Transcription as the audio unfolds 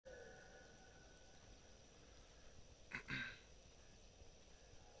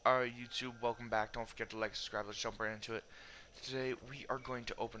Alright, YouTube, welcome back. Don't forget to like, subscribe, let's jump right into it. Today, we are going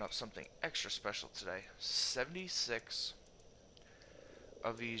to open up something extra special today. 76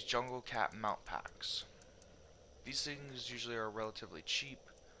 of these Jungle Cat mount packs. These things usually are relatively cheap.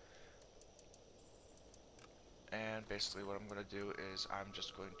 And basically what I'm going to do is I'm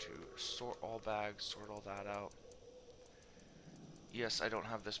just going to sort all bags, sort all that out. Yes, I don't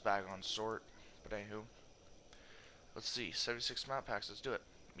have this bag on sort, but anywho. Let's see, 76 mount packs, let's do it.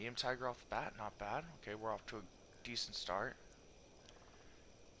 Medium Tiger off the bat, not bad. Okay, we're off to a decent start.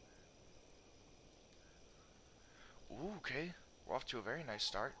 Ooh, okay. We're off to a very nice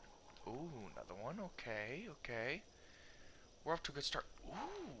start. Ooh, another one. Okay, okay. We're off to a good start.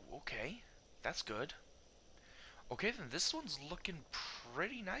 Ooh, okay. That's good. Okay, then this one's looking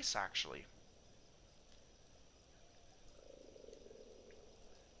pretty nice, actually.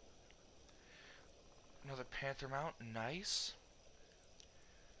 Another Panther mount. Nice.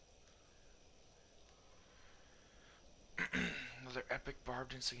 Another epic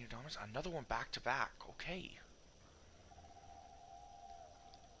barbed insignia dominance. Another one back to back. Okay.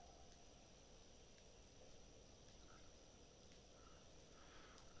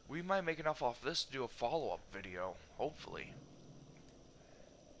 We might make enough off this to do a follow-up video. Hopefully.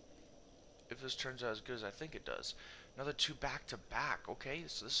 If this turns out as good as I think it does. Another two back to back. Okay,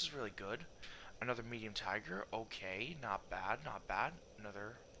 so this is really good. Another medium tiger. Okay, not bad, not bad.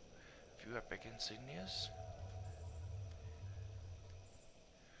 Another few epic insignias.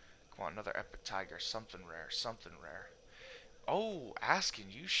 Come on, another epic tiger. Something rare, something rare. Oh, asking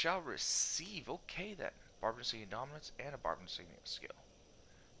you shall receive. Okay then. Barbed insignia dominance and a barbed insignia skill.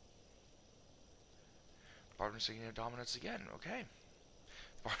 Barbed insignia dominance again. Okay.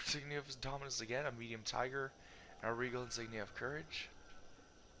 Barbed insignia of dominance again. A medium tiger and a regal insignia of courage.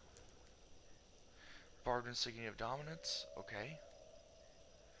 Barbed insignia of dominance. Okay.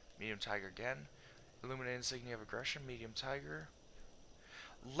 Medium tiger again. Illuminated insignia of aggression. Medium tiger.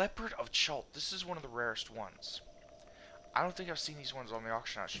 Leopard of Chult. This is one of the rarest ones. I don't think I've seen these ones on the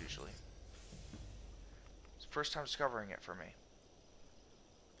auction house usually. It's the first time discovering it for me.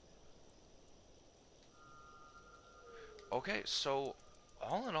 Okay, so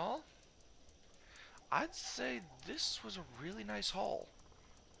all in all, I'd say this was a really nice haul.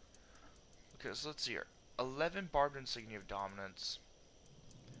 Okay, so let's see here. 11 barbed insignia of dominance.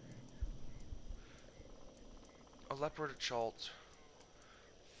 A leopard of Chult.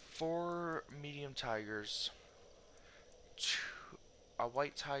 4 medium tigers. A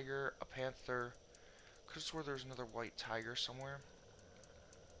white tiger, a panther. Could have swore there's another white tiger somewhere.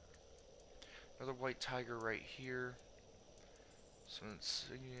 Another white tiger right here. Some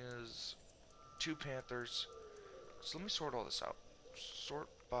insignias. 2 panthers. So let me sort all this out. Sort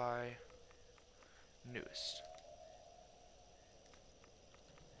by newest.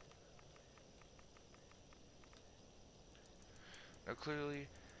 Now clearly,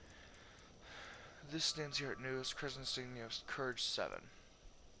 this stands here at newest. Crescent insignia of courage 7.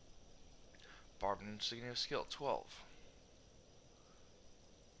 Barbed insignia of skill 12.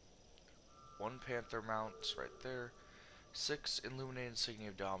 1 panther mount right there. 6 illuminated insignia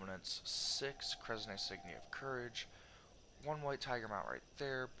of dominance. 6 crescent insignia of courage. 1 white tiger mount right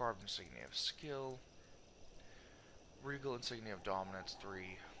there. Barbed insignia of skill. Regal insignia of dominance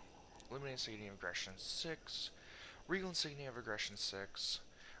 3. Illuminated insignia of aggression 6. Regal insignia of aggression 6.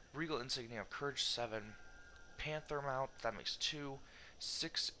 Regal insignia of courage 7. Panther mount, that makes 2.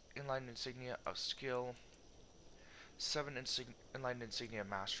 6 enlightened insignia of skill. 7 enlightened insignia of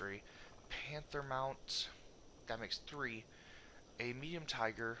mastery. Panther mount, that makes 3. A medium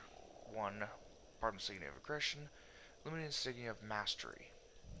tiger, 1. Barbed insignia of aggression. Limited insignia of mastery.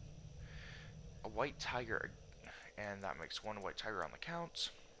 A white tiger, and that makes 1 white tiger on the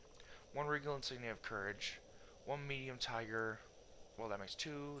count. 1 regal insignia of courage. 1 medium tiger, well that makes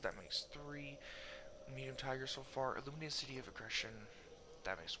 2, that makes 3. Medium tiger so far. Illuminated City of Aggression,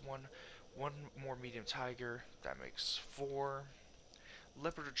 that makes 1. 1 more medium tiger, that makes 4.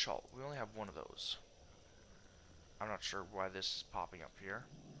 Leopard of Chult, we only have 1 of those. I'm not sure why this is popping up here.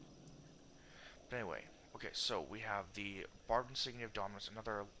 But anyway, okay, so we have the Barbed Insignia of Dominance,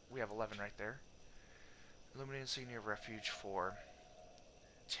 we have 11 right there. Illuminated Insignia of Refuge 4.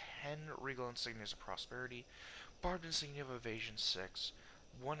 10 Regal Insignias of Prosperity. Barbed Insignia of Evasion 6.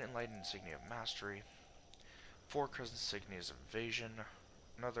 1 Enlightened Insignia of Mastery. 4 Crescent Insignias of Evasion.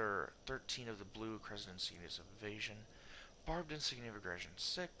 Another 13 of the blue Crescent Insignias of Evasion. Barbed Insignia of Aggression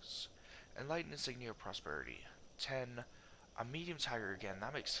 6. Enlightened Insignia of Prosperity 10. A Medium Tiger again,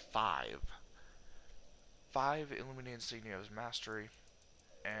 that makes 5. 5 Illuminated Insignia of Mastery.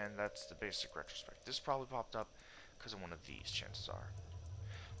 And that's the basic retrospect. This probably popped up because of one of these, chances are.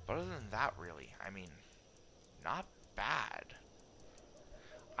 Other than that, really, I mean, not bad.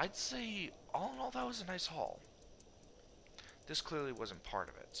 I'd say, all in all, that was a nice haul. This clearly wasn't part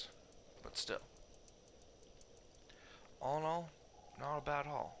of it, but still. All in all, not a bad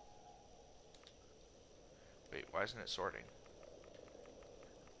haul. Wait, why isn't it sorting?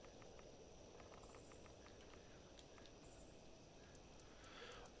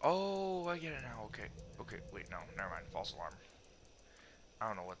 Oh, I get it now. Okay. Okay, wait, no. Never mind. False alarm. I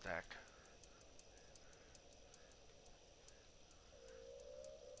don't know what the heck.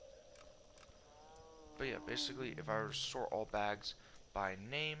 But yeah, basically, if I were to sort all bags by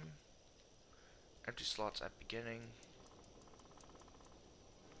name, empty slots at beginning.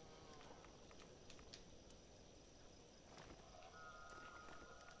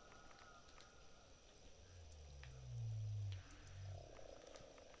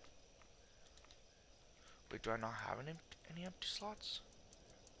 Wait, do I not have any empty slots?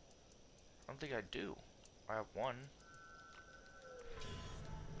 I don't think I do. I have one.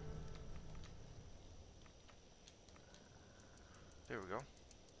 There we go.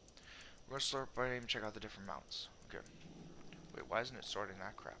 We're gonna sort by name, check out the different mounts. Okay. Wait, why isn't it sorting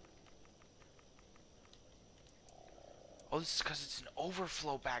that crap? Oh, this is because it's an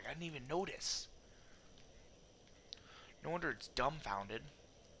overflow bag. I didn't even notice. No wonder it's dumbfounded.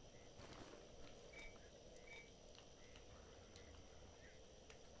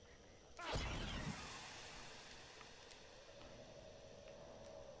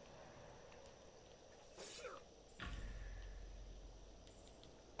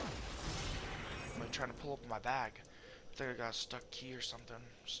 I'm like trying to pull up my bag. I think I got a stuck key or something.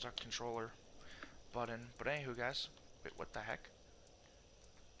 Stuck controller button. But anywho, guys. Wait, what the heck?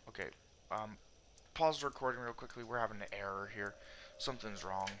 Okay. Pause the recording real quickly. We're having an error here. Something's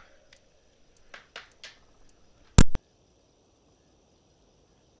wrong.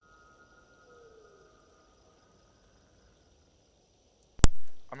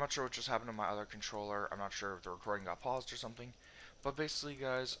 I'm not sure what just happened to my other controller. I'm not sure if the recording got paused or something. But basically,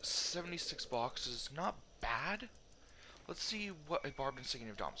 guys, 76 boxes, not bad. Let's see what a barbed insignia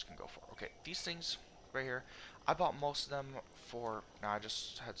of Doms can go for. Okay, these things right here, I bought most of them for, I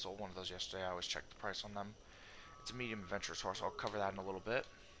just had sold one of those yesterday. I always check the price on them. It's a medium adventure source, so I'll cover that in a little bit.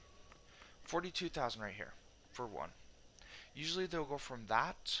 42,000 right here for one. Usually they'll go from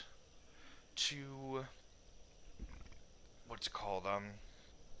that to, what's it called,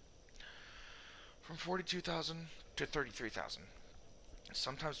 from 42,000 to 33,000.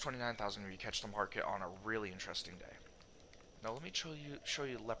 Sometimes 29,000 if you catch the market on a really interesting day. Now let me show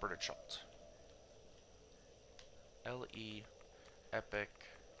you Leopard Achult. LE Epic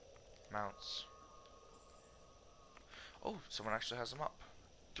Mounts. Oh, someone actually has them up.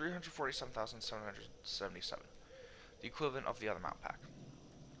 347,777. The equivalent of the other mount pack.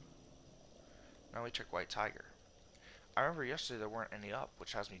 Now we check White Tiger. I remember yesterday there weren't any up,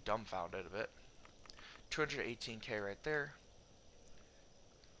 which has me dumbfounded a bit. 218k right there.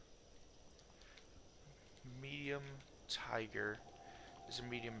 Medium Tiger is a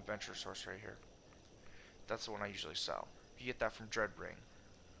medium adventure source right here. That's the one I usually sell. You get that from Dreadbring.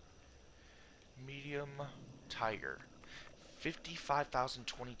 Medium Tiger.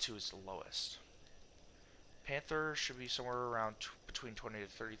 55,022 is the lowest. Panther should be somewhere around between 20 to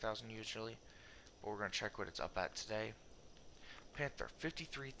 30,000 usually. But we're going to check what it's up at today. Panther,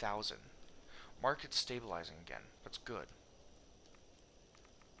 53,000. Market's stabilizing again. That's good.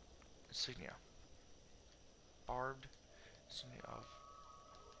 Insignia. Barbed Insignia of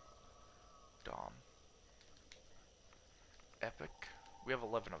Dom. Epic. We have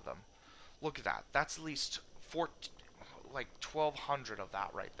 11 of them. Look at that. That's at least 1,200 of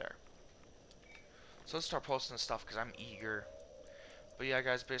that right there. So let's start posting this stuff because I'm eager. But yeah,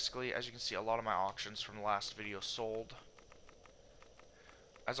 guys, basically, as you can see, a lot of my auctions from the last video sold.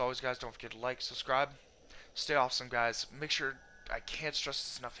 As always, guys, don't forget to like, subscribe. Stay awesome, guys. Make sure, I can't stress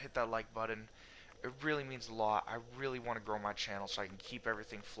this enough, hit that like button. It really means a lot. I really want to grow my channel so I can keep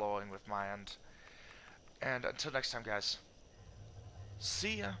everything flowing with my end. And until next time, guys.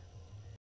 See ya.